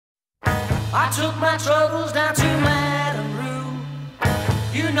I took my troubles down to Madame Rue.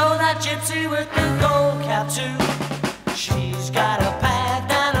 You know that gypsy with the gold cap too. She's got a pad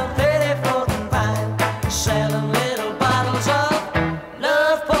down on 34th and Vine, selling little bottles of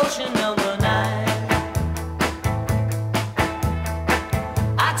love potion number 9.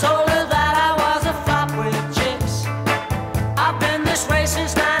 I told her that I was a flop with chicks. I've been this way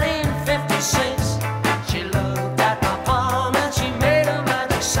since 1956. She looked at my palm and she made a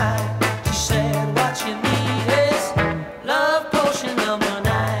magic sign. She said, what you need is love potion number 9.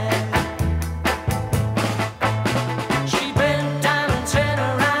 She bent down and turned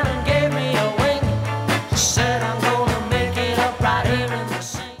around and gave me a wink. She said, I'm gonna make it up right here in the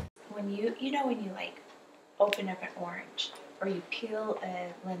sink. When you know when you like open up an orange or you peel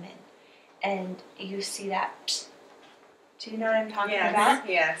a lemon and you see that, do you know what I'm talking about?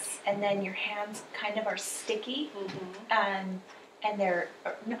 Yes. And then your hands kind of are sticky, and they're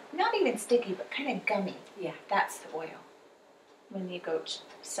not even sticky, but kind of gummy. Yeah. That's the oil. When you go,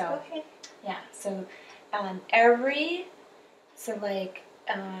 so Okay. yeah. So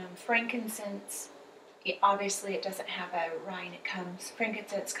frankincense. Obviously, it doesn't have a rind.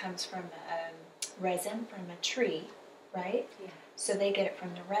 Frankincense comes from resin from a tree, right? Yeah. So they get it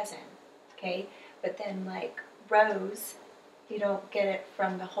from the resin, okay? But then like rose, you don't get it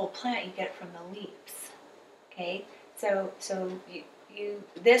from the whole plant, you get it from the leaves, okay? So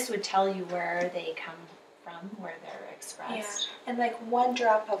this would tell you where they come from, where they're expressed. Yeah. And like 1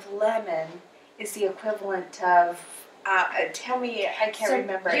 drop of lemon is the equivalent of, tell me, I can't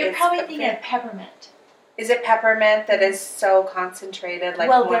remember. You're probably thinking of peppermint. Is it peppermint that is so concentrated? Like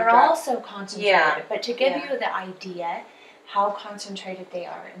well, 1 they're drop? also concentrated, but to give you the idea how concentrated they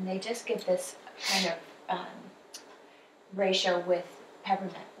are, and they just give this kind of ratio with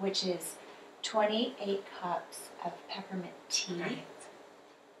peppermint, which is 28 cups of peppermint tea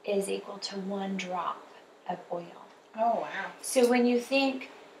is equal to 1 drop of oil. Oh, wow. So when you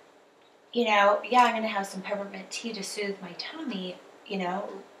think, you know, yeah, I'm going to have some peppermint tea to soothe my tummy, you know,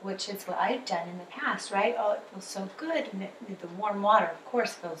 which is what I've done in the past, right? Oh, it feels so good, and the warm water, of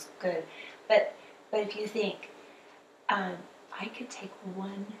course, feels good. But if you think, I could take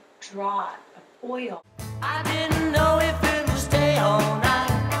 1 drop of oil. I didn't know if it would stay all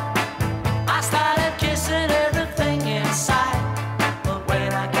night. I started kissing everything inside. But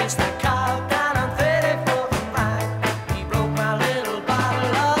when I kissed the cow down on 34th and Vine, he broke my little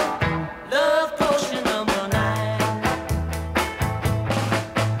bottle of love potion number 9.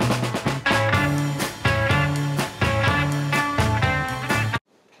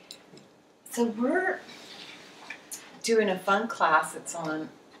 So we're doing a fun class. It's on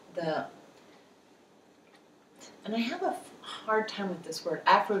the, and I have a hard time with this word,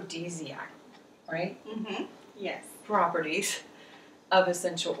 aphrodisiac, right? Yes. Properties of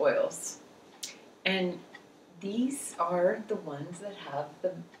essential oils. And these are the ones that have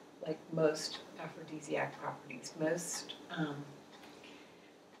the most aphrodisiac properties, most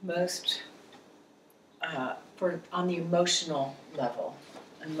for on the emotional level,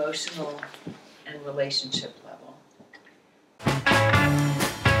 emotional and relationship level.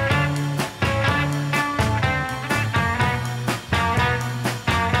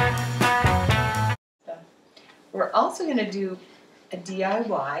 We're also going to do a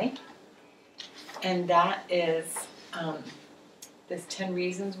DIY, and that is this 10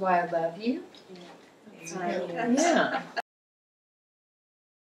 Reasons Why I Love You. Yeah.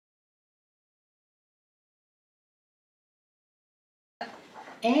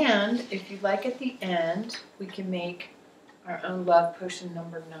 And if you like at the end, we can make our own love potion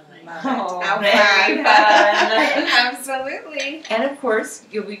number 9. Oh, how fun. fun. Absolutely. And of course,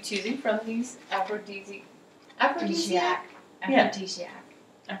 you'll be choosing from these aphrodisiac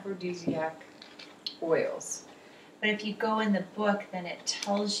oils. But if you go in the book, then it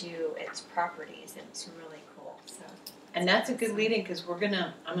tells you its properties, and it's really cool. So. And that's a good lead-in because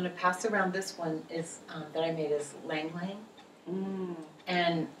I'm gonna pass around this one is that I made is Lang Lang.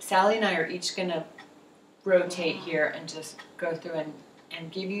 And Sally and I are each gonna rotate here and just go through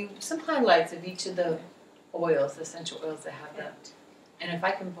and give you some highlights of each of the oils, the essential oils that have that. And if I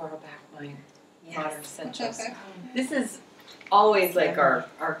can borrow back my Modern Essentials. This is always like our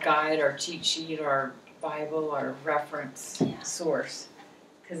guide, our cheat sheet, our Bible, our reference source,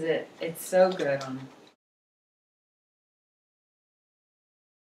 because it's so good on.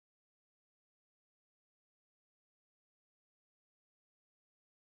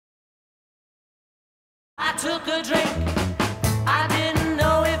 I took a drink. I didn't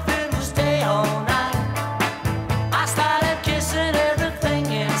know if it would stay all night. I started kissing everything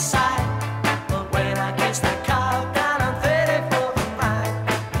inside. But when I kissed the cow down on 34th and Vine,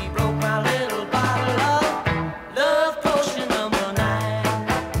 he broke my little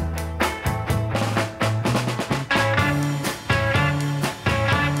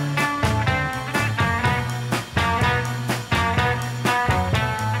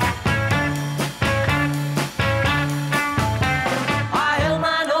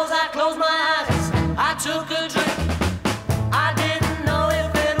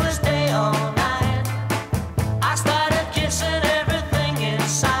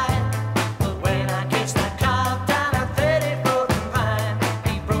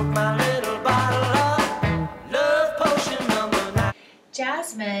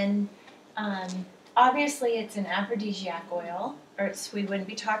Obviously, it's an aphrodisiac oil, or we wouldn't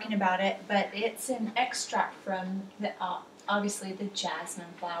be talking about it, but it's an extract from the obviously the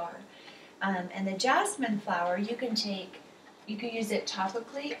jasmine flower. And the jasmine flower, you can use it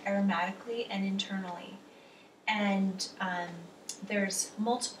topically, aromatically, and internally. And there's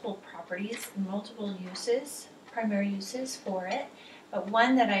multiple properties, multiple uses, primary uses for it. But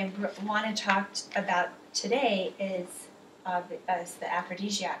one that I want to talk about today is the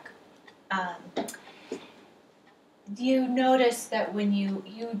aphrodisiac. You notice that when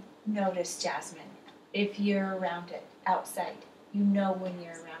you notice jasmine, if you're around it outside, you know when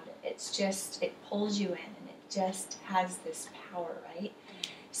you're around it. It's just, it pulls you in, and it just has this power, right?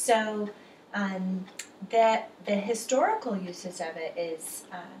 So the historical uses of it is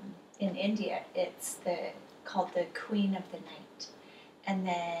in India, it's called the Queen of the Night, and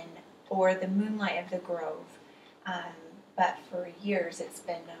then or the Moonlight of the Grove. But for years, it's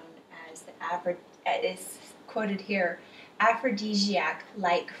been known as it's quoted here,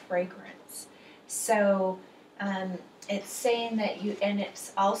 aphrodisiac-like fragrance. So it's saying that and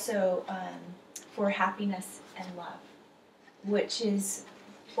it's also for happiness and love, which is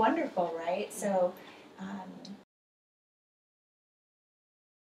wonderful, right? So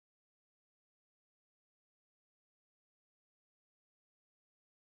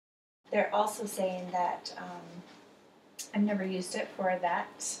they're also saying that I've never used it for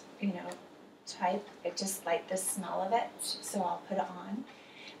that, type. I just like the smell of it, so I'll put it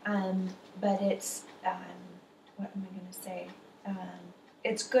on. But it's, what am I going to say?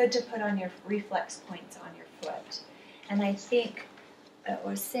 It's good to put on your reflex points on your foot. And I think it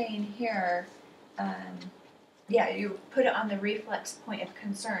was saying here, you put it on the reflex point of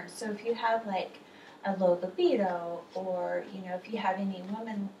concern. So if you have like a low libido, or, if you have any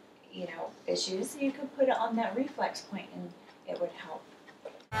women, issues, you could put it on that reflex point and it would help.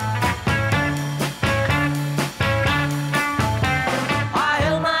 I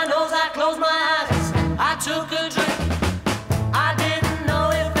held my nose, I closed my eyes, I took a drink. I didn't know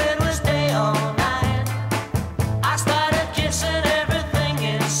if it was day or night. I started kissing everything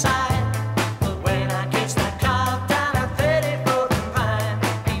inside. But when I kissed that cloud down a 30-foot vine,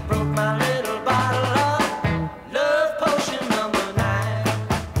 he broke my little bottle of love potion number 9.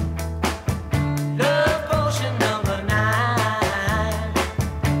 Love potion number 9.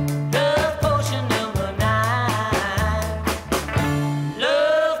 Love potion number 9.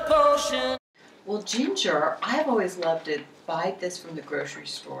 Love potion. Well, ginger, I've always loved to buy this from the grocery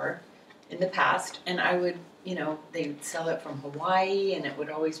store in the past, and I would, they'd sell it from Hawaii, and it would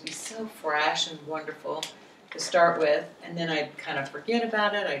always be so fresh and wonderful to start with, and then I'd kind of forget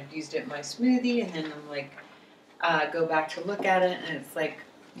about it. I'd used it in my smoothie, and then I'm like, go back to look at it, and it's like,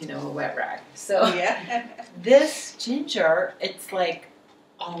 a wet rag. So Yeah. this ginger, it's like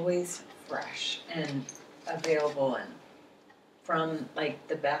always fresh and available, and from like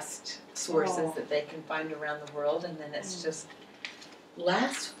the best sources that they can find around the world, and then it's just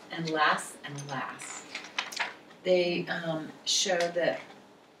lasts and lasts and lasts. They show that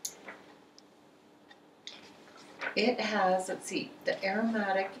it has, the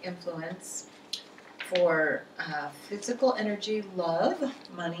aromatic influence for physical energy, love,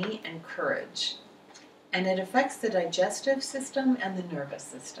 money, and courage. And it affects the digestive system and the nervous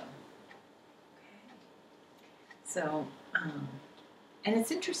system. So, and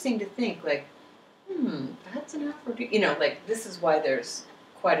it's interesting to think, like, that's an aphrodisiac. This is why there's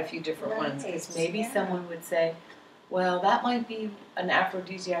quite a few different ones, because maybe someone would say, well, that might be an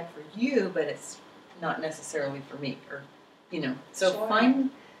aphrodisiac for you, but it's not necessarily for me, or, So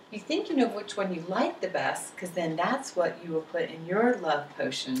be thinking of which one you like the best, because then that's what you will put in your love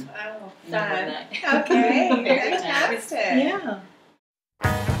potion. Oh, fun. Okay, fantastic. Yeah.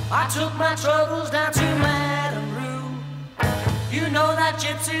 I took my troubles down to Madame Rue. You know that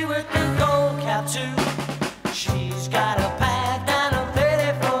gypsy with the gold cap too. She's got a pad down a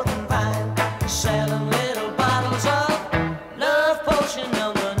 34th and Vine, selling little bottles of love potion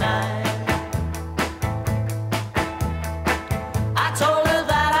number 9. I told her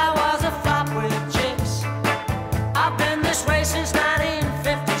that I was a flop with chicks. I've been this way since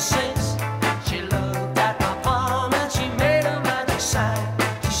 1956. She looked at my palm and she made a magic sign.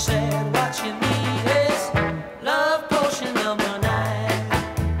 She said, what you need is love potion number 9.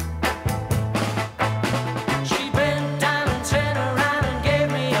 She bent down and turned around and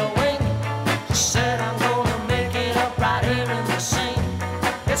gave me a wink. She said, I'm gonna make it up right here in the sink.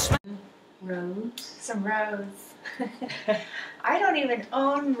 It's Rose. Some rose. I don't even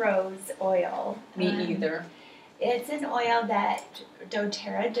own rose oil. Me either. It's an oil that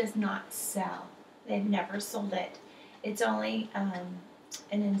doTERRA does not sell. They've never sold it. It's only an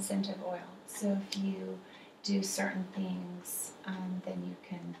incentive oil. So if you do certain things, then you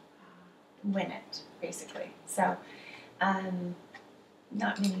can win it, basically. So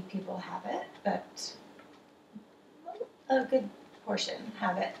not many people have it, but a good portion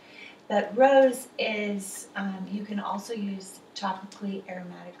have it. But rose is, you can also use topically,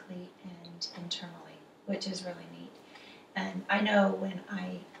 aromatically, and internally, which is really neat. And I know when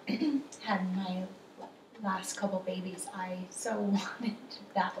I had my last couple babies, I so wanted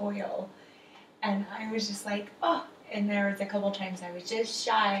that oil. And I was just like, oh, and there was a couple times I was just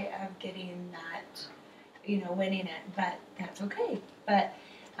shy of getting that, winning it, but that's okay. But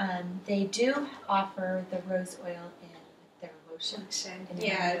they do offer the rose oil in their lotion. In their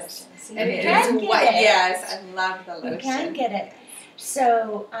Yes. lotion. So And you it can is get white. it. Yes, I love the lotion. You can get it.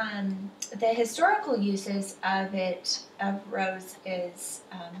 So the historical uses of rose is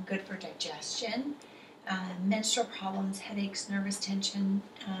good for digestion, menstrual problems, headaches, nervous tension,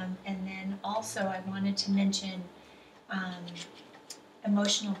 and then also I wanted to mention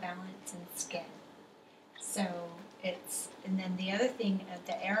emotional balance and skin. So and then the other thing,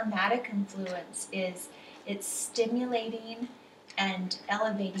 the aromatic influence is it's stimulating and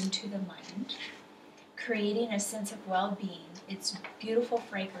elevating to the mind, creating a sense of well-being. It's beautiful,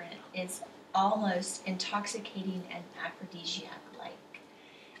 fragrant. It's almost intoxicating and aphrodisiac-like.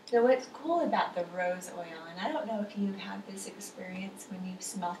 So what's cool about the rose oil, and I don't know if you've had this experience when you've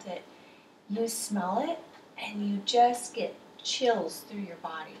smelt it, you smell it and you just get chills through your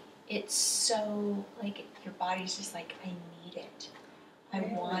body. It's so, your body's just like, I need it. I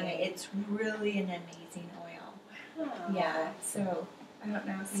want it. It's really an amazing oil. Oh. Yeah, so I don't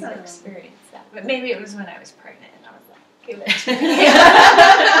know if you've experienced that, but maybe it was when I was pregnant and I was like, give it to me.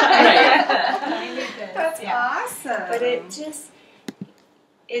 I need this. That's awesome. But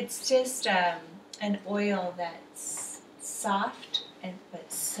it's just an oil that's soft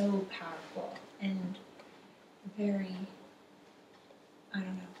but so powerful and very,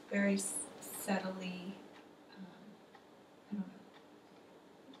 very subtly,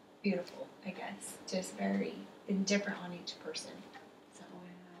 beautiful, I guess. Just very different on each person. So.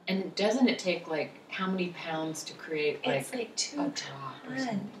 And doesn't it take how many pounds to create it's like 2 a drop or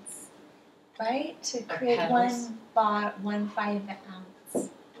something? tons, right? To Of create petals? one 5 ounce.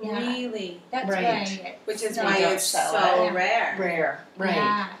 Yeah. Really? That's Right. right. Which is So- why don't it's sell so it. rare. Rare, right?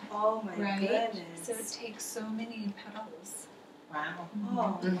 Yeah, Oh my right. goodness. So it takes so many petals. Wow. Mhm.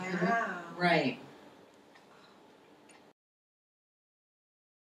 Oh Mhm. wow. Right.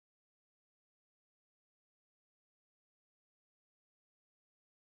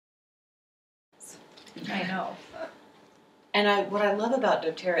 I know. And what I love about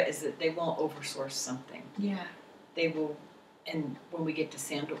doTERRA is that they won't oversource something. Yeah. They will, and when we get to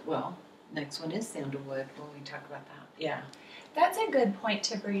next one is sandalwood when we talk about that. Yeah. That's a good point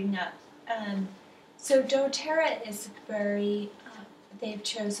to bring up. So doTERRA is very, they've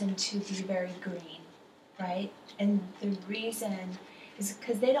chosen to be very green, right? And the reason is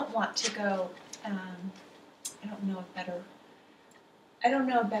because they don't want to go, I don't know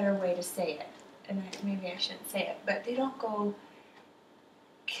a better way to say it, and maybe I shouldn't say it, but they don't go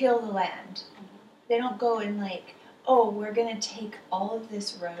kill the land. They don't go and we're going to take all of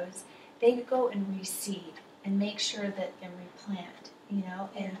this rose. They go and reseed and make sure that and replant,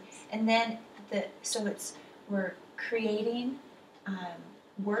 and then we're creating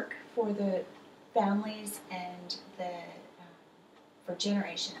work for the families and for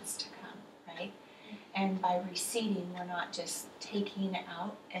generations to come, right? And by reseeding, we're not just taking it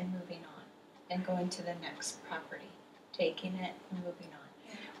out and moving on and going to the next property, taking it and moving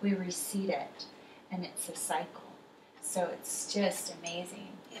on. We reseed it, and it's a cycle. So it's just amazing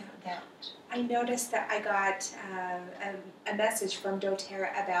that. I noticed that I got a message from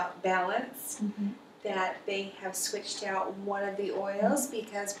doTERRA about balance, that they have switched out one of the oils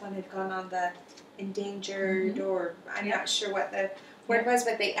because one had gone on the endangered, or I'm not sure what the word was,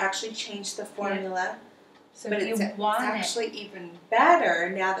 but they actually changed the formula. So But if it's you want actually even better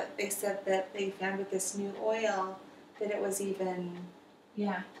now that they said that they found with this new oil that it was even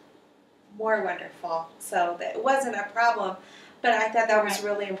more wonderful. So that it wasn't a problem. But I thought that was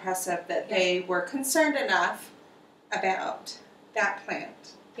really impressive that they were concerned enough about that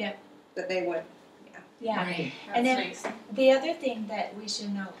plant. Yep. That they would, Right. And then the other thing that we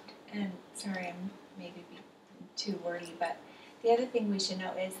should note, and sorry, I'm maybe being too wordy, but the other thing we should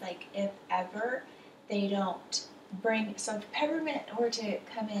know is if ever they don't so if peppermint were to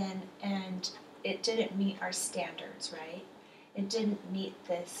come in and it didn't meet our standards, right? It didn't meet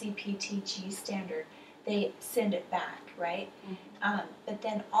the CPTG standard, they send it back, right? But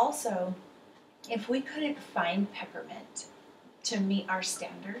then also, if we couldn't find peppermint to meet our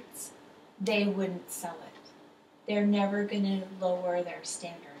standards, they wouldn't sell it. They're never going to lower their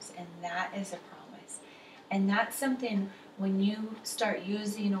standards, and that is a promise. And that's something, when you start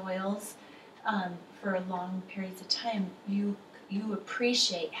using oils for long periods of time, you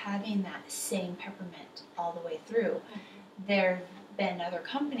appreciate having that same peppermint all the way through. There have been other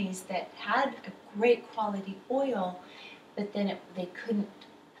companies that had a great quality oil, but then they couldn't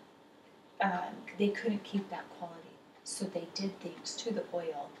keep that quality, so they did things to the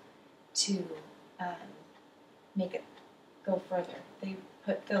oil to make it go further. They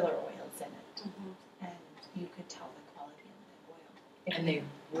put filler oils in it, and you could tell the quality of the oil. And they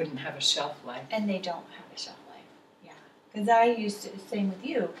wouldn't have a shelf life. And they don't have a shelf life. Yeah, because I used to, same with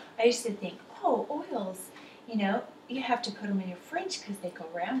you. I used to think, oh, oils, you have to put them in your fridge because they go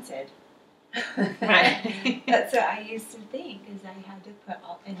rancid. Right. That's what I used to think, is I had to put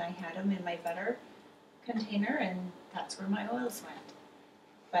all, and I had them in my butter container, and that's where my oils went.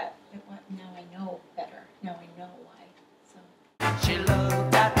 But now I know better. Now I know why. So She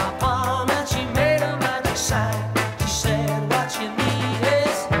looked at my palm and she made a magic sign. She said, what you need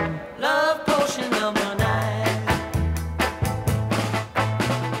is love potion number 9.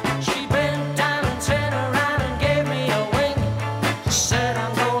 She bent down and turned around and gave me a wink. She said,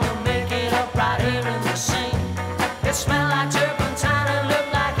 I'm gonna make it up right here in the sink. It smelled like turpentine and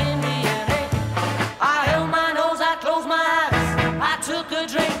looked like Indian ink. I held my nose, I closed my eyes, I took a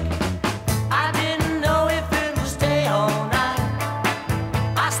drink. I didn't know if it was day or night.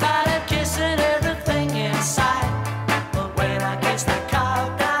 I started kissing everything inside. But when I kissed the cow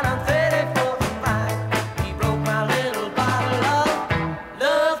down on 34th and Vine, he broke my little bottle of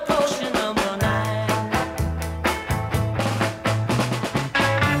love potion number 9.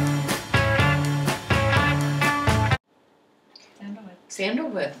 sandalwood.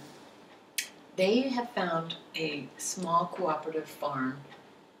 Sandalwood. They have found a small cooperative farm,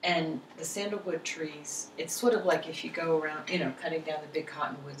 and the sandalwood trees, it's sort of like if you go around, cutting down the big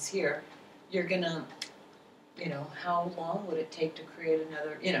cottonwoods here, you're gonna, how long would it take to create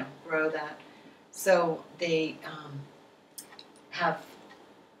another, grow that? So they have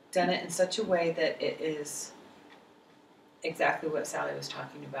done it in such a way that it is exactly what Sally was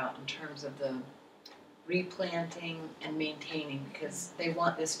talking about in terms of the replanting and maintaining, because they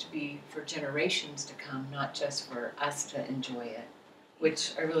want this to be for generations to come, not just for us to enjoy it,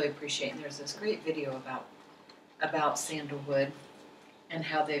 which I really appreciate. And there's this great video about sandalwood and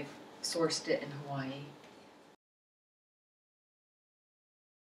how they've sourced it in Hawaii.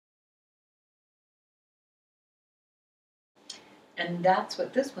 And that's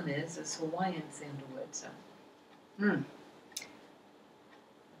what this one is Hawaiian sandalwood. So,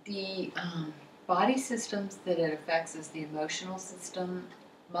 the body systems that it affects is the emotional system,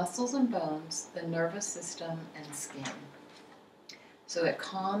 muscles and bones, the nervous system, and skin. So it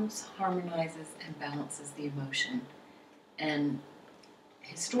calms, harmonizes, and balances the emotion. And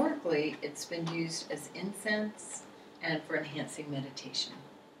historically, it's been used as incense and for enhancing meditation.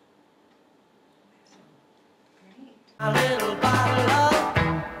 Great. A little bottle of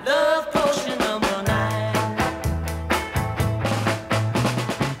love potion number 9.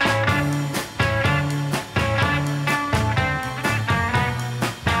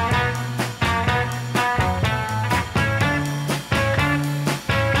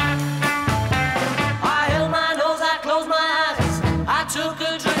 I held my nose, I closed my eyes, I took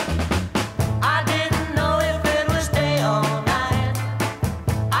a drink. I didn't know if it was day or night.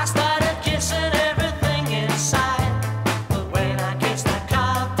 I started kissing everything inside. But when I kissed that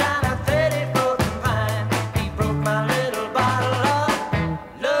cow down at 34th and Vine, he broke my little bottle of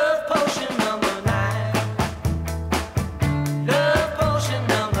love potion number 9. Love potion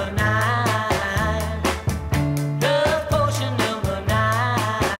number 9. Love potion number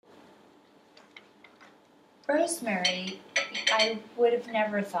 9. Rosemary, I would have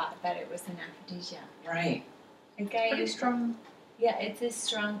never thought that it was an aphrodisiac. Right. Like I Pretty strong. Yeah, it's a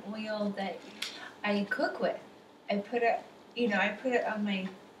strong oil that I cook with. I put it on my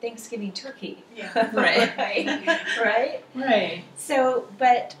Thanksgiving turkey. Yeah. Right. Right? Right. So,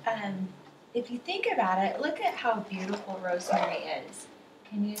 but if you think about it, look at how beautiful rosemary is.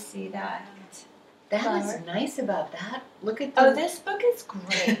 Can you see that? That Flower. is nice about that. Look at the... Oh, this book is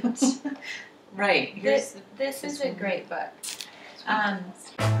great. Right. Here's this is a one. great book.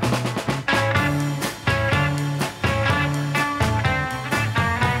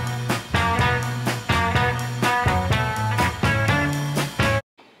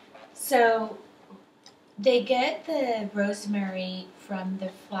 So they get the rosemary from the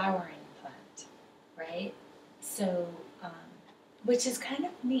flowering plant, right? So, which is kind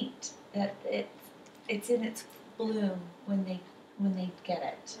of neat that it's in its bloom when they get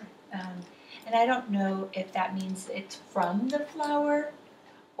it. And I don't know if that means it's from the flower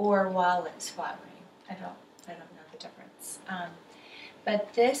or while it's flowering. I don't know the difference.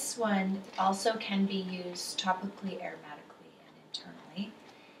 But this one also can be used topically, aromatically, and internally.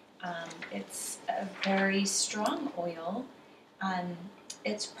 It's a very strong oil.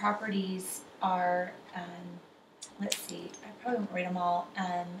 Its properties are, let's see, I probably won't read them all,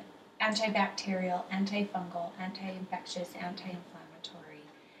 antibacterial, antifungal, anti-infectious, anti-inflammatory.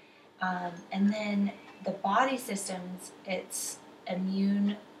 And then the body systems, it's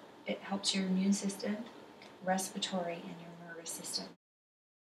immune, it helps your immune system, respiratory, and your nervous system.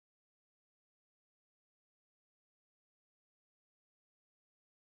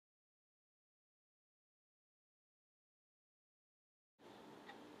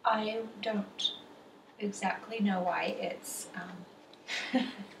 I don't exactly know why it's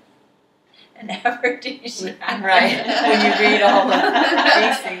an aphrodisiac. Right. When you read all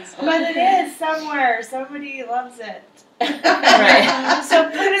these things. But it is somewhere. Somebody loves it. Right. So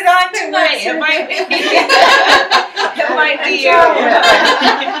put it on tonight. It might be. It might be you.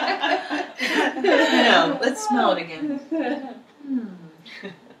 No, let's smell it again.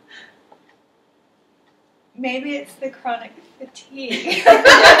 Maybe it's the chronic fatigue. You're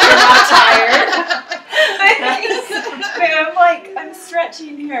not tired. I'm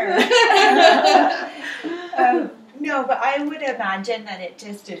stretching here. No, but I would imagine that it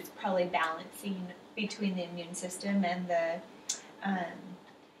just is probably balancing between the immune system and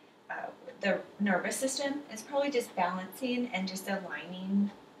the nervous system. It's probably just balancing and just aligning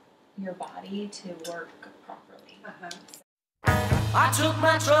your body to work properly. I took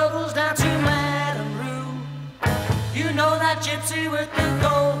my troubles down to Madame Rue. You know that gypsy with the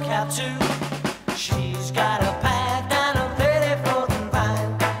gold cap too. She's got a pad down on 34th and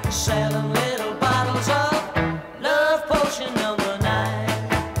Vine, selling little bottles of love potion number 9.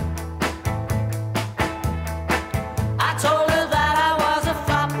 I told her that I was a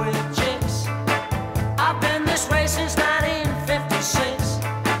flop with chicks. I've been this way since 1956.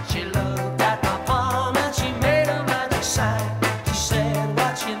 She looked at my palm and she made a magic sign. She said,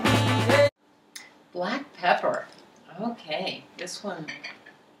 what you need is Black pepper. Okay, this one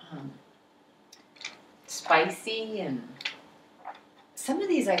spicy, and some of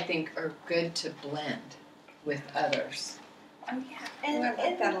these I think are good to blend with others. Oh yeah, And I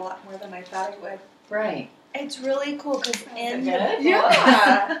like that a lot more than I thought I would. Right. it's really cool because in the good? book,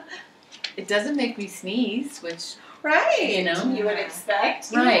 Yeah. It doesn't make me sneeze, which Right. You know? You would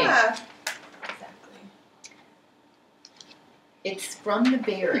expect. Right. Yeah. exactly. it's from the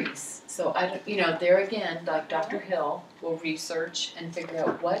berries. So I don't, there again, like Dr. Hill will research and figure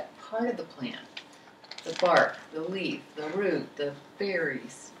out what part of the plant, the bark, the leaf, the root, the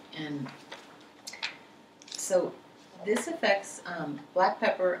berries, and so this affects, black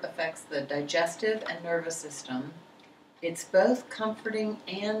pepper affects the digestive and nervous system. It's both comforting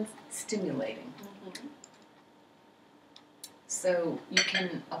and stimulating. So you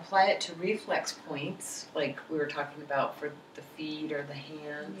can apply it to reflex points, like we were talking about for the feet or the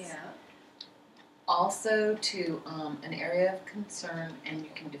hands. Yeah. Also to an area of concern, and you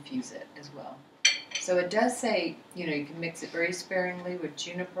can diffuse it as well. So it does say, you can mix it very sparingly with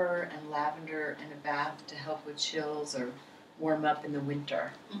juniper and lavender in a bath to help with chills or warm up in the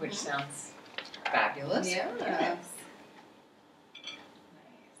winter, which sounds fabulous. Yeah. Yes.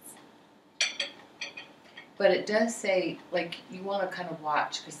 But it does say, like, you want to kind of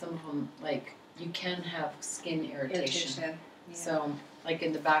watch, because some of them, like, you can have skin irritation. Yeah. So, like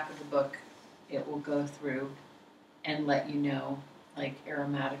in the back of the book, it will go through and let you know, like,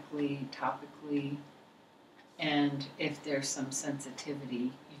 aromatically, topically, and if there's some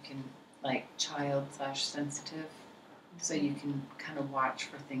sensitivity, you can, like, child/sensitive, so you can kind of watch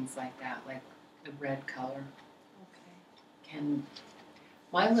for things like that, like the red color.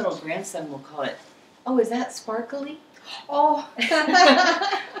 My little grandson will call it, oh, is that sparkly? Oh.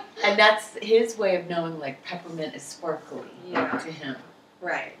 And that's his way of knowing, like, peppermint is sparkly to him.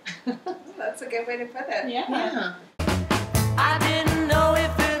 Right. That's a good way to put it. Yeah. I didn't know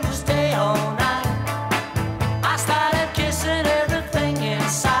if it was day or night. I started kissing everything in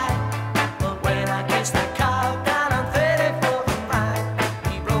sight. But when I kissed that cow down on 34th and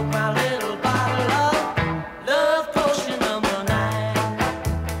Vine, he broke my little bottle of love potion number 9.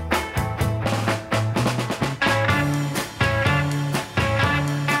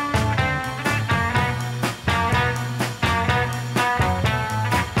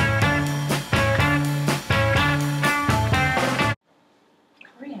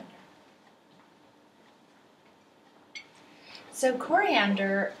 Coriander. So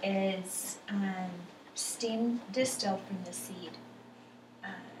coriander is steam distilled from the seed.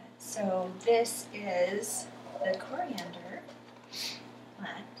 So this is the coriander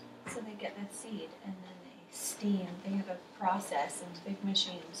plant. So they get the seed and then they steam. They have a process and big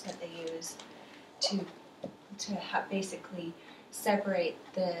machines that they use to basically separate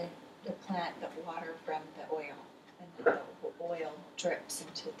the plant, the water from the oil. And then the oil drips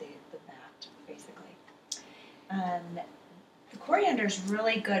into the vat, basically. The coriander is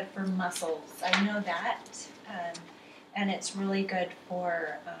really good for muscles. I know that. And it's really good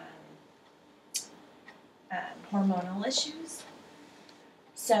for hormonal issues.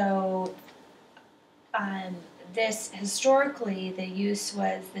 So this, historically, the use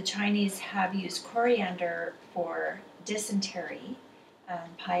was, the Chinese have used coriander for dysentery,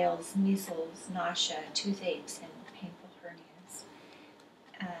 piles, measles, nausea, toothaches, and painful hernias.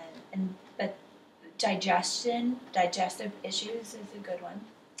 But digestive issues is a good one.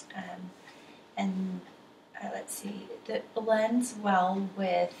 Let's see, that blends well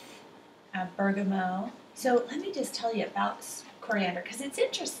with bergamot. So let me just tell you about coriander, because it's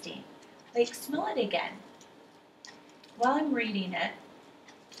interesting. Like, smell it again. While I'm reading it,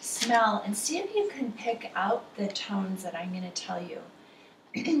 smell and see if you can pick out the tones that I'm going to tell you.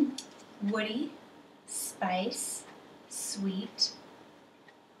 Woody, spice, sweet,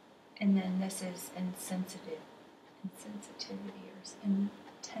 and then this is insensitivity or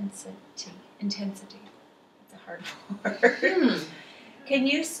intensity. It's a hard word. Can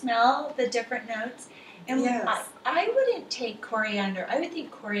you smell the different notes? And yes. I wouldn't take coriander. I would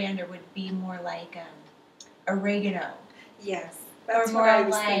think coriander would be more like oregano. Yes. That's or more what I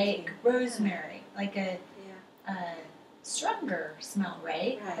was like thinking. rosemary, like a Yeah. stronger smell,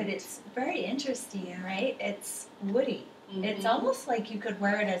 right? Right. But it's very interesting, Yeah. right? It's woody. It's almost like you could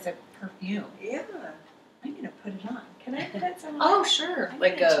wear it as a perfume. Yeah. I'm gonna put it on. Can I put some on? Oh, sure. I'm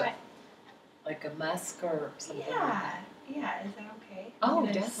Like gonna a try. like a musk or something. Like Yeah, that. yeah. Is that okay? Oh, I'm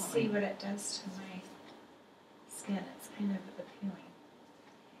gonna definitely. see what it does to my skin. It's kind of appealing.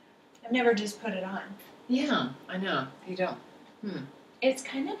 I've never just put it on. Yeah, I know. You don't. It's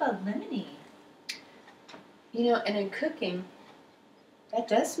kind of a lemony. You know, and in cooking, that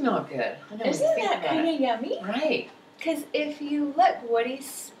does smell good. I know. Isn't that kind of yummy? Right. Because if you look,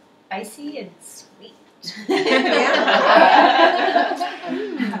 Woody's spicy and sweet.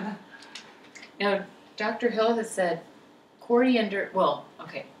 Now, Dr. Hill has said coriander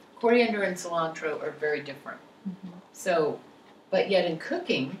and cilantro are very different. So, but yet in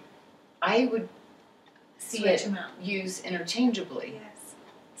cooking, I would see Switch it them out. used interchangeably. Yes.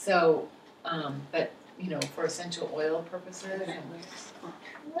 So, but you know, for essential oil purposes.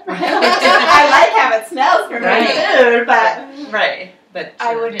 I like how it smells for my food, but Right. But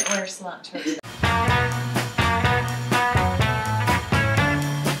I wouldn't wear cilantro.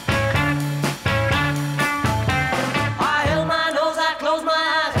 I held my nose, I closed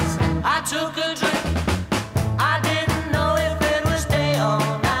my eyes, I took a drink. I didn't know if it was day or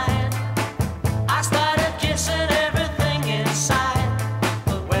night. I started kissing everything inside.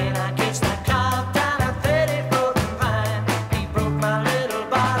 But when I kissed that cop down a 30-foot vine, he broke my little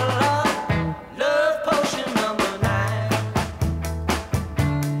bottle of love potion number 9.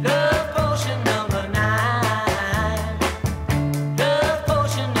 Love potion number 9. Love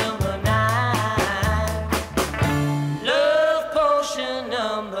potion number 9. Love potion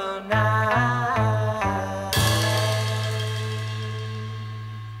number 9.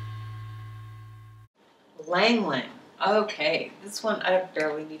 Lang Lang. Okay, this one I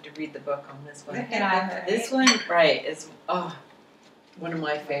barely need to read the book on this one. Yeah. This one, right, is one of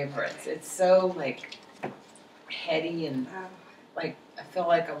my favorites. It's so like heady and like I feel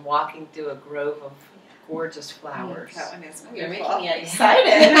like I'm walking through a grove of gorgeous flowers. that one is You're wonderful. making me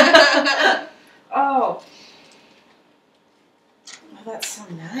excited. Oh, that's so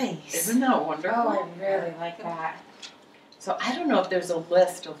nice. Isn't that wonderful? Oh, I really like that. So I don't know if there's a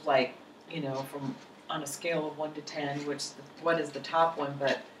list of like, you know, from on a scale of 1 to 10, what is the top one,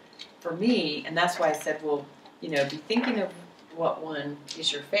 but for me, and that's why I said, well, you know, be thinking of what one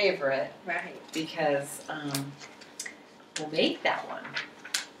is your favorite, Right. because we'll make that one.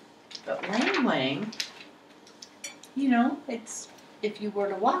 But Lang Lang, you know, it's, if you were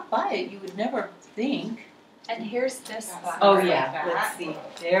to walk by it, you would never think. And here's this one. Oh like yeah, that. let's see.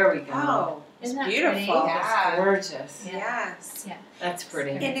 There we go. Oh, Isn't that beautiful. pretty? Yeah. Gorgeous. Yes. Yeah. That's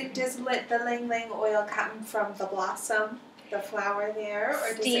pretty. And it does let the Lang Lang oil come from the blossom, the flower there, or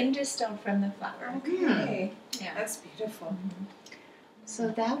does Steam distilled from the flower. it? Okay. Yeah. That's beautiful. So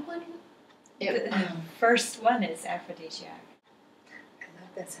that one, The first one is Aphrodisiac. I love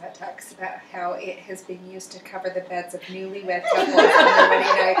this. How it talks about how it has been used to cover the beds of newlywed couples on their wedding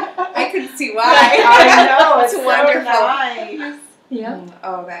night. I can see why. I know, It's it's wonderful. so nice. Yeah.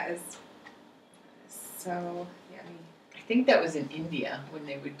 Oh, that is so yummy. I think that was in India when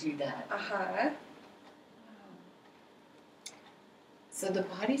they would do that. Uh-huh. So the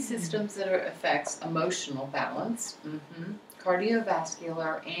body systems that affects emotional balance,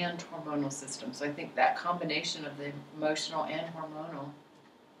 cardiovascular, and hormonal systems. So I think that combination of the emotional and hormonal.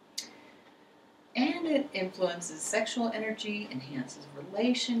 And it influences sexual energy, enhances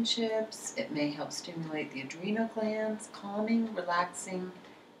relationships. It may help stimulate the adrenal glands, calming, relaxing,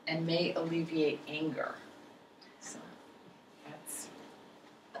 and may alleviate anger. So that's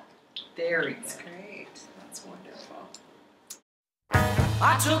very That's good. great. That's wonderful.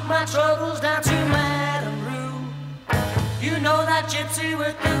 I took my troubles down to Madame Rue. You know that gypsy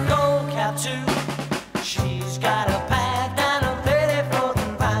with the gold cap too. She's got a pad down a pretty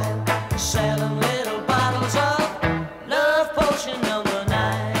floating vine, selling little bottles of love potion number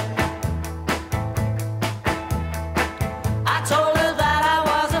 9. I told her that I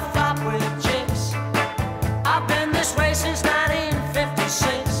was a flop with chicks. I've been this way since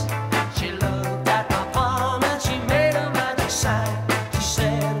 1956. She looked at my palm and she made a magic sign. She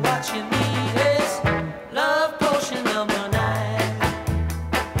said, what you need is love potion number 9.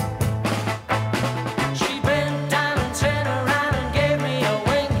 She bent down and turned around and gave me a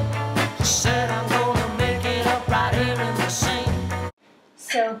wink. She said, I'm gonna make it up right here in the sink.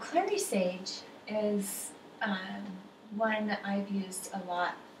 So clary sage is one I've used a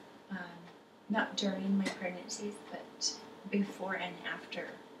lot, not during my pregnancies, but before and after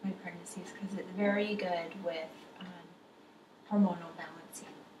my pregnancies, because it's very good with hormonal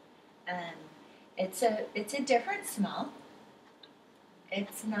balancing. It's a different smell.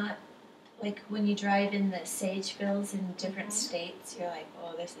 It's not like when you drive in the sage fields in different states, you're like,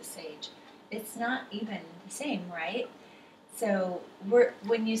 oh, this is sage. It's not even the same, right? So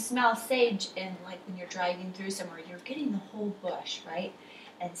when you smell sage and like when you're driving through somewhere, you're getting the whole bush, right?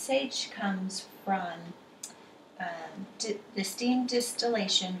 And sage comes from the steam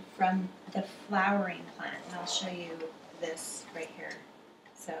distillation from the flowering plant. And I'll show you this right here.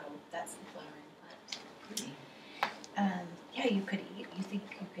 So that's the flowering plant. Yeah, you could eat. You think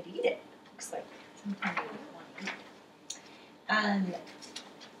you could eat it? Looks like something you would want to eat.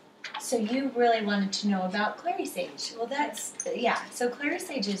 So you really wanted to know about clary sage. Well, that's So clary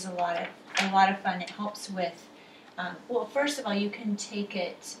sage is a lot of fun. It helps with. Well, first of all, you can take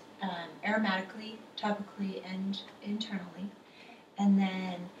it aromatically, topically, and internally, and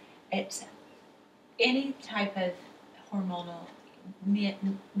then it's any type of hormonal,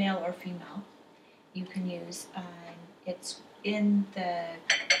 male or female, you can use. It's in the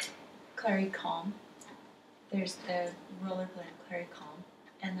Clary Calm. There's the roller blend Clary Calm,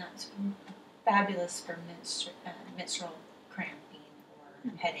 and that's fabulous for menstrual cramping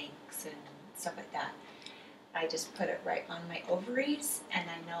or headaches and stuff like that. I just put it right on my ovaries, and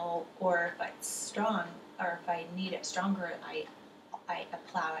I know, or if it's strong, or if I need it stronger, I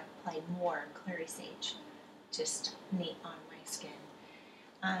apply more clary sage, just neat on my skin.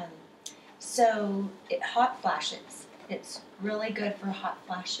 So hot flashes. It's really good for hot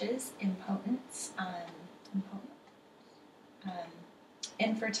flashes, impotence,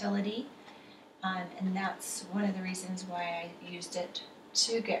 infertility, and that's one of the reasons why I used it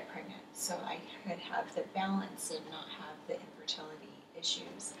to get pregnant, so I could have the balance and not have the infertility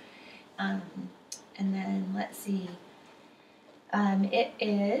issues. And then let's see, it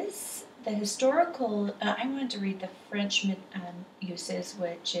is the historical, I wanted to read the French uses,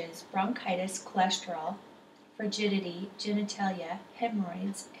 which is bronchitis, cholesterol, frigidity, genitalia,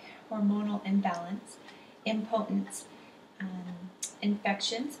 hemorrhoids, hormonal imbalance, impotence,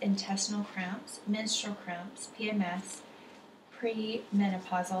 infections, intestinal cramps, menstrual cramps, PMS,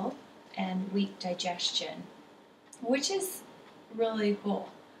 premenopausal, and weak digestion, which is really cool.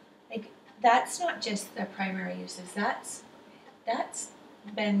 Like, that's not just the primary uses, that's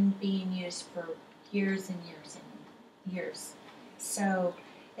been being used for years and years and years. So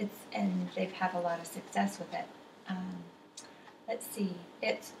and they've had a lot of success with it. Let's see,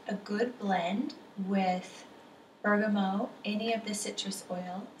 it's a good blend with bergamot, any of the citrus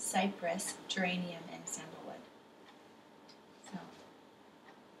oil, cypress, geranium, and sandalwood.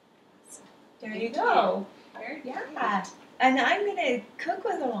 So there you go. Very Yeah, and I'm gonna cook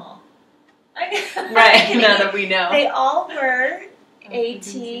with them all. Right, now that we know. They all were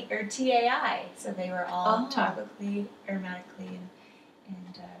AT or TAI, so they were all topically, aromatically, and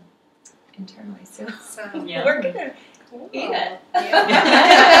internally. So Yeah. we're gonna eat it.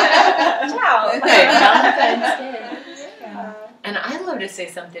 Yeah. Ciao. Okay, Valentine's Day. Yeah. And I'd love to say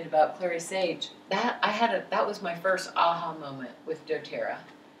something about clary sage. That was my first aha moment with doTERRA.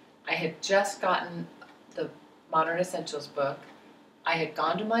 I had just gotten the Modern Essentials book, I had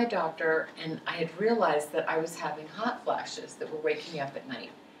gone to my doctor and I had realized that I was having hot flashes that were waking me up at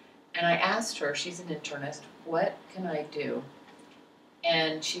night. And I asked her, she's an internist, what can I do?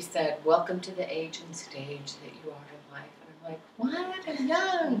 And she said, welcome to the age and stage that you are in life. And I'm like, what? I'm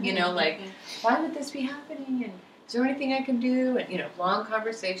young. You know, like, why would this be happening? And is there anything I can do? And, you know, long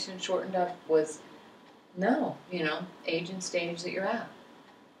conversation shortened up was, no, you know, age and stage that you're at.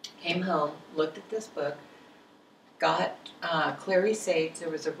 Came home, looked at this book, got clary sage. There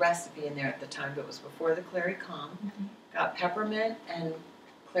was a recipe in there at the time, but it was before the clary calm. Got peppermint and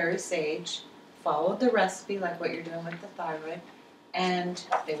clary sage, followed the recipe like what you're doing with the thyroid, and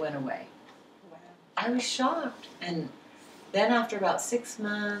they went away. Wow. I was shocked. And then after about 6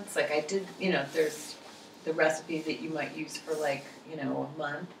 months, like I did, you know, there's the recipe that you might use for like, you know, a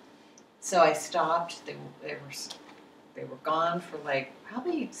month. So I stopped. They were gone for like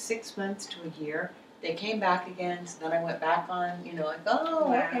probably 6 months to a year. They came back again, so then I went back on, you know, like, oh,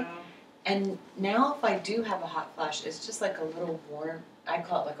 Wow. okay. And now if I do have a hot flash, it's just like a little warm, I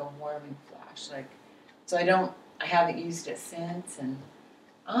call it like a warming flash. Like, so I haven't used it since, and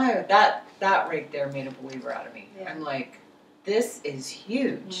that right there made a believer out of me. Yeah. I'm like, this is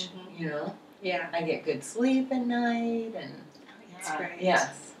huge, you know? Yeah. I get good sleep at night, and That's great.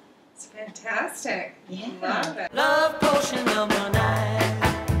 yes. It's fantastic. Yeah. Love it. Love potion number 9.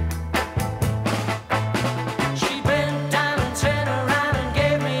 She bent down and turned around and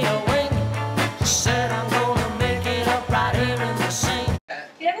gave me a wink. She said, I'm gonna make it up right here in the sink.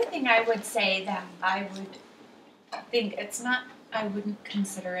 The other thing I would say that I would think it's not, I wouldn't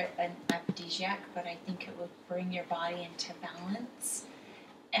consider it an aphrodisiac, but I think it would bring your body into balance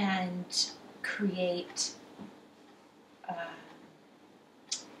and create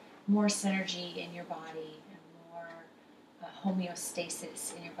more synergy in your body and more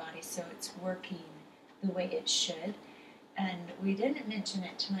homeostasis in your body, so it's working the way it should. And we didn't mention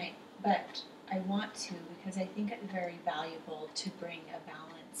it tonight, but I want to, because I think it's very valuable to bring a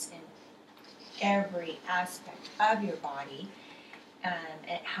balance in every aspect of your body.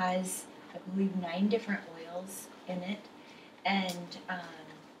 It has, I believe, 9 different oils in it, and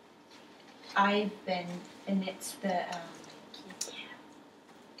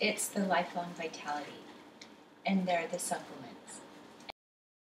it's the Lifelong Vitality, and they're the supplements.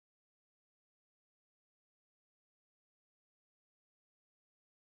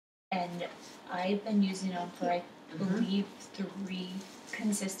 And I've been using them for, I believe, 3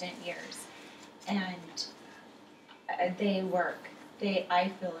 consistent years, and they work. I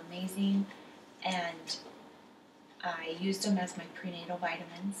feel amazing, and I used them as my prenatal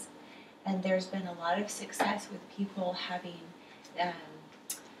vitamins, and there's been a lot of success with people having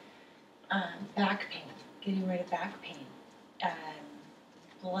back pain, getting rid of back pain,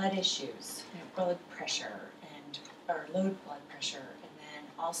 blood issues, blood pressure, or low blood pressure, and then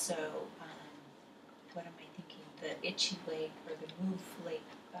also, what am I thinking? The itchy leg or the move leg,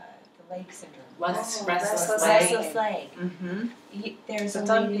 the leg syndrome. Restless Restless leg. Mm-hmm. There's It's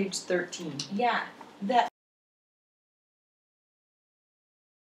a on lady, page 13. yeah, that.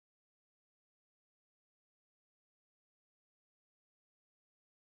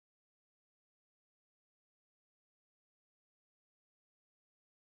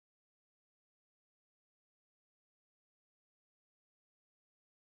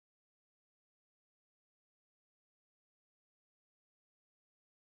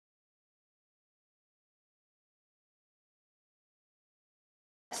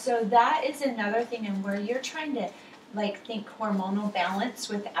 So that is another thing, and where you're trying to like think hormonal balance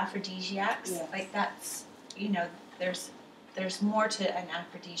with aphrodisiacs, Yes. like that's, you know, there's more to an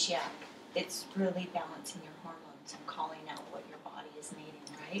aphrodisiac. It's really balancing your hormones and calling out what your body is needing,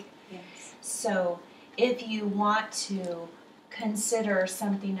 right? Yes. So if you want to consider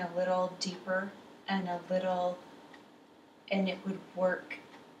something a little deeper and it would work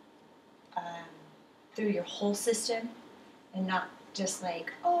through your whole system and not just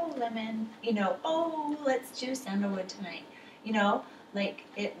like, oh, lemon, you know, oh, let's do sandalwood tonight, you know, like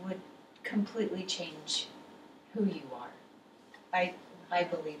it would completely change who you are. I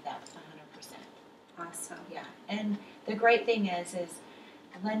believe that 100%. Awesome. Yeah, and the great thing is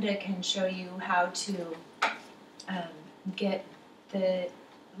Linda can show you how to get the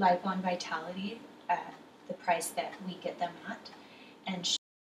Lifelong Vitality at the price that we get them at, and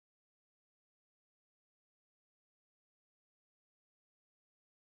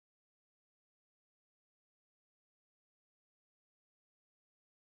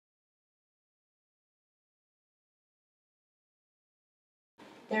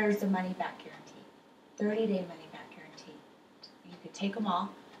there's a money-back guarantee, 30-day money-back guarantee. You could take them all.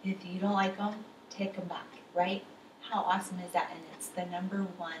 If you don't like them, take them back, right? how awesome is that? And it's the #1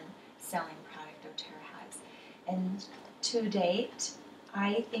 selling product doTERRA has. And to date,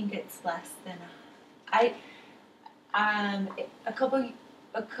 I think it's less than a couple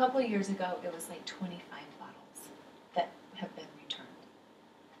years ago, it was like 25 bottles that have been returned,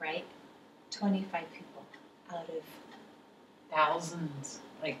 right? 25 people out of Thousands,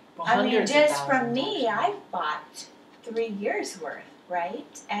 like I mean, hundreds of just thousands. from me, actually. I bought 3 years worth,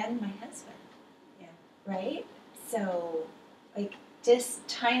 right? And my husband. Yeah. Right? So, like, just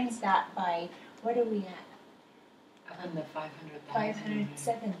times that by, what are we at? Up in the 500,000.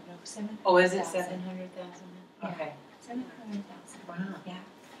 507, no, 700,000. Oh, is it 700,000? Yeah. Okay. 700,000. Wow. Yeah.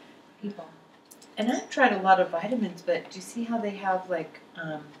 People. And I've tried a lot of vitamins, but do you see how they have like,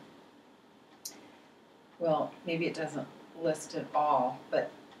 well, maybe it doesn't list it all, but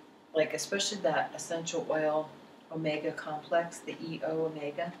like especially that essential oil omega complex, the EO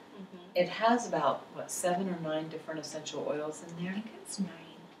omega, it has about, 7 or 9 different essential oils in I there. think it's 9.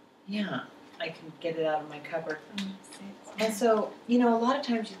 Yeah, I can get it out of my cupboard. 6. And so, you know, a lot of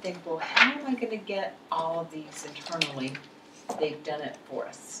times you think, well, how am I going to get all of these internally? They've done it for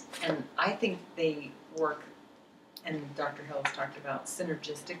us. And I think they work, and Dr. Hill has talked about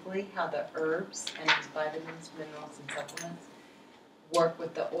synergistically, how the herbs and these vitamins, minerals, and supplements work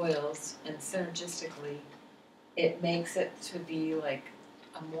with the oils, and synergistically, it makes it to be like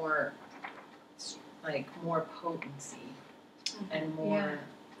a more potency and more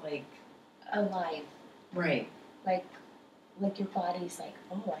like Alive. right. Like your body's like,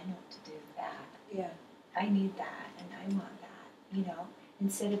 oh, I know what to do with that. Yeah. I need that and I want that, you know,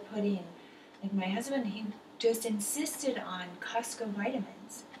 instead of putting, like my husband, he just insisted on Costco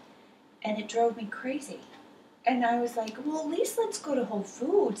vitamins and it drove me crazy. And I was like, well, at least let's go to Whole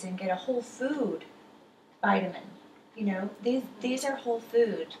Foods and get a whole food vitamin. You know, these are whole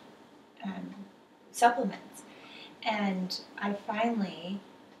food supplements. And I finally,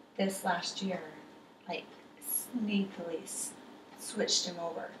 this last year, like sneakily switched him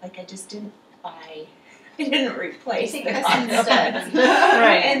over. Like I just didn't buy, I didn't replace the Costco.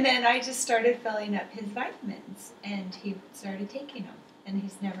 Right. And then I just started filling up his vitamins and he started taking them. And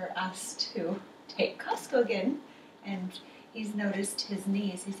he's never asked to take Costco again. And he's noticed his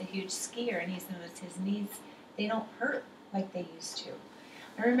knees, he's a huge skier, and he's noticed his knees, they don't hurt like they used to.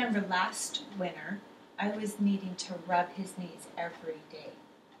 I remember last winter, I was needing to rub his knees every day,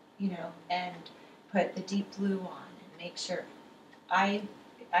 you know, and put the deep blue on and make sure. I've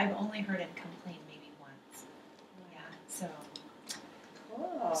only heard him complain maybe once. Yeah, so.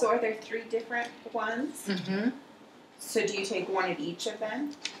 Cool. So are there 3 different ones? Mm-hmm. So do you take one of each of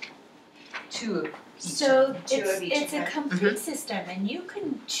them? 2 of each. So Two of each it's a of them. complete system, and you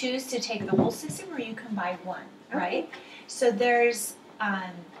can choose to take the whole system, or you can buy one, right? So there's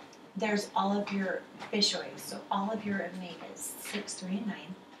all of your fish oils, so all of your omegas, 6, 3, and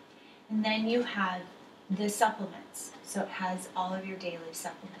 9, and then you have the supplements. So it has all of your daily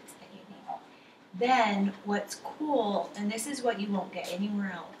supplements that you need. Then what's cool, and this is what you won't get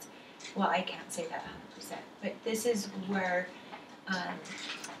anywhere else. Well, I can't say that 100%, but this is where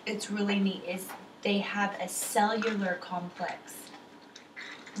it's really neat. Is they have a cellular complex,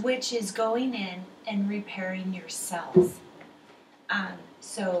 which is going in and repairing your cells.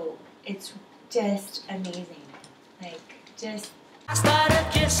 So it's just amazing. Like, just. I started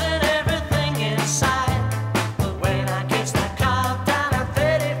kissing everything inside, but when I kissed that carved down a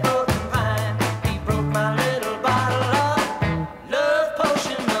 30-foot vine, he broke my little bottle of love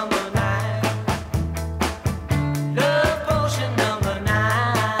potion number 9. Love potion number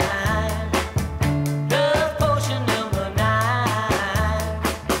 9. Love potion number 9.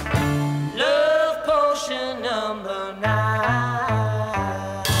 Love potion number 9.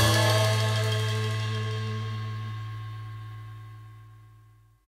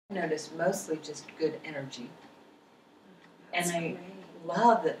 Notice mostly just good energy. That's And I great.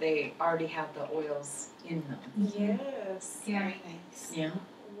 love that they already have the oils in them. Yes. Yeah. Very nice. Yeah.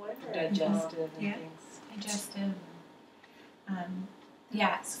 Wonderful. Digestive and Yeah. things. Digestive.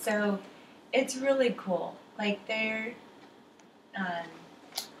 Yeah, so it's really cool. Like they're,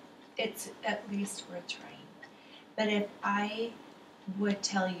 it's at least worth trying. But if I would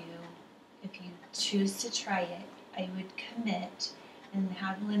tell you, if you choose to try it, I would commit and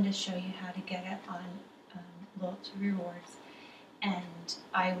have Linda show you how to get it on Loyalty Rewards, and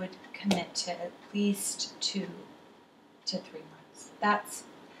I would commit to at least 2 to 3 months. That's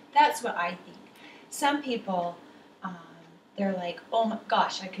what I think. Some people, they're like, oh my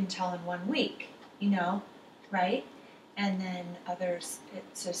gosh, I can tell in 1 week, you know, right? And then others,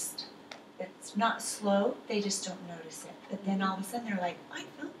 it's not slow, they just don't notice it. But then all of a sudden they're like, I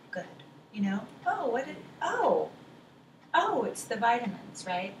feel good, you know? Oh, oh, it's the vitamins,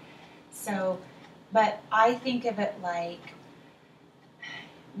 right? So, but I think of it like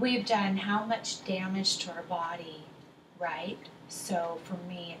we've done how much damage to our body, right? So for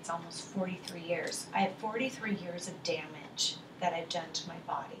me, it's almost 43 years. I have 43 years of damage that I've done to my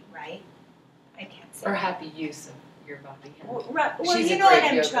body, right? I can't say. Or happy use of your body. Well, She's you a know what great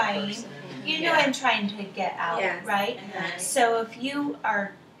I'm yoga trying. person. You know what I'm trying to get out, Yes. right? Right. So if you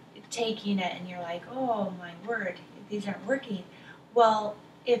are taking it and you're like, oh my word, these aren't working. Well,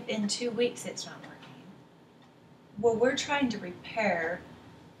 if in 2 weeks it's not working, well, we're trying to repair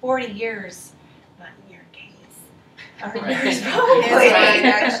 40 years, not in your case. Our years probably. It's fine,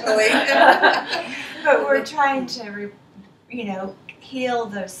 actually. But we're trying to, heal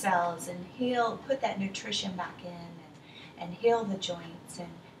those cells and put that nutrition back in and heal the joints and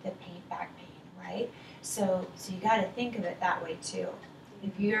the back pain, right? So you got to think of it that way too.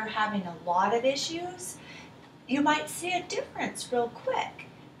 If you're having a lot of issues, you might see a difference real quick.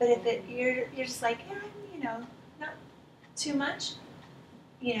 But if you're just like, not too much,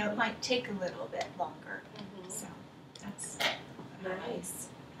 it might take a little bit longer. So that's Nice.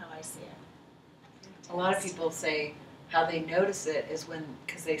 how I see it. A lot of people say how they notice it is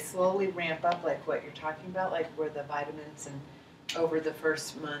because they slowly ramp up, like what you're talking about, like where the vitamins and over the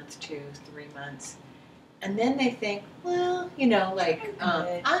first month, 2, 3 months. And then they think, well,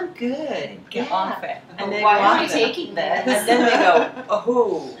 I'm good. Get off it. And then Why go am I off it. taking this? And then they go,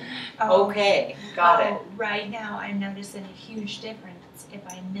 oh, okay, got it. Right now, I'm noticing a huge difference if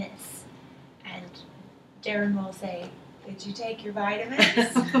I miss. And Darren will say, did you take your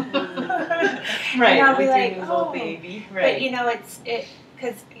vitamins? Right, And I'll be with like, your new little oh. baby. But Right.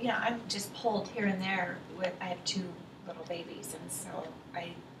 because I'm just pulled here and there I have 2 little babies, and so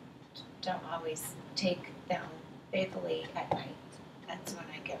I don't always take them faithfully at night. That's when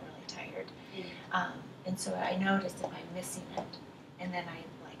I get really tired. And so I notice if I'm missing it, and then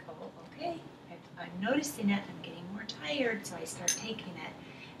I'm like, oh, okay, I'm noticing it, I'm getting more tired, so I start taking it.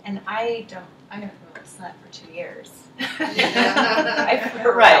 And I haven't really slept for 2 years. I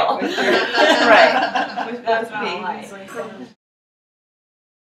for Right, real. with your- right, with That's both not a lie. babies.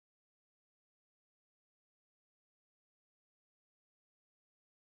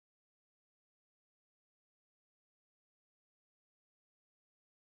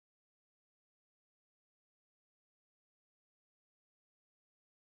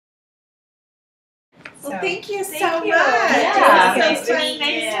 Well, thank you so Thank you. much. Yeah. It was Nice so to fun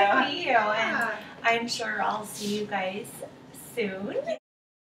meet you. to And Yeah. I'm sure I'll see you guys soon.